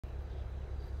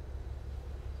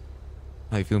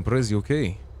How you feeling, Perez? You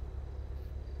okay?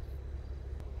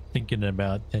 Thinking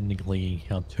about technically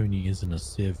how Tony isn't a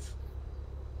Civ,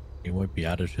 he won't be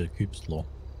added to Coop's law.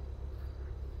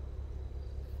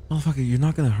 Motherfucker, you're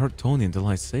not gonna hurt Tony until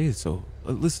I say it. So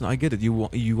listen, I get it. You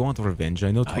want revenge.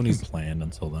 I know I can Tony's. plan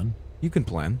until then. You can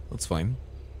plan. That's fine.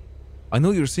 I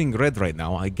know you're seeing red right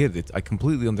now. I get it. I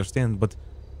completely understand. But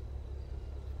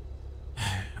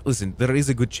listen, there is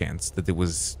a good chance that it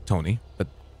was Tony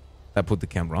that put the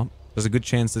camera up. There's a good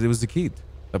chance that it was the kid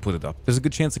that put it up. There's a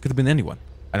good chance it could have been anyone.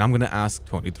 And I'm gonna ask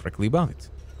Tony directly about it.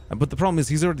 But the problem is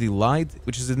he's already lied,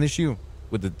 which is an issue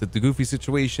with the goofy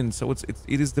situation. So it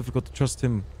is difficult to trust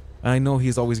him. I know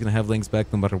he's always gonna have Link's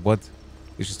back no matter what.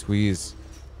 It's just who he is.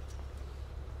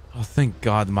 Oh, thank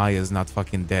God Maya's not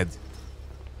fucking dead.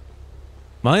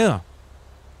 Maya!